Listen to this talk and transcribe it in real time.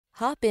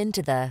Hop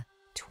into the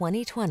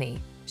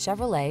 2020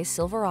 Chevrolet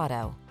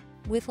Silverado.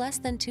 With less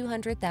than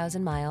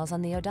 200,000 miles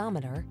on the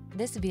odometer,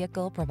 this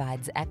vehicle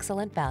provides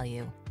excellent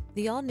value.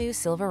 The all-new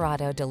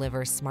Silverado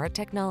delivers smart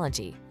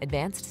technology,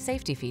 advanced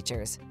safety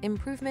features,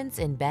 improvements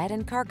in bed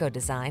and cargo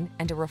design,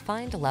 and a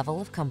refined level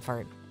of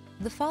comfort.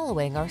 The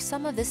following are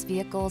some of this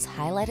vehicle's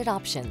highlighted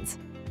options: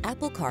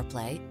 Apple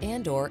CarPlay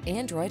and/or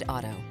Android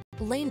Auto,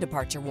 lane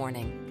departure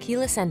warning,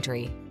 keyless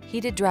entry,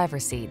 heated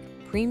driver's seat,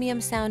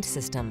 premium sound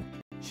system,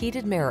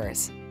 heated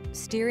mirrors,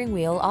 steering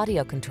wheel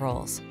audio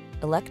controls,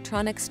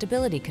 electronic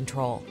stability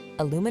control,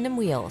 aluminum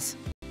wheels,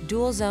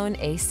 dual zone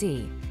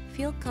AC.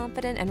 Feel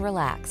confident and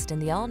relaxed in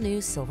the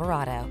all-new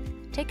Silverado.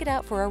 Take it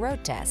out for a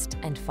road test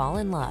and fall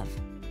in love.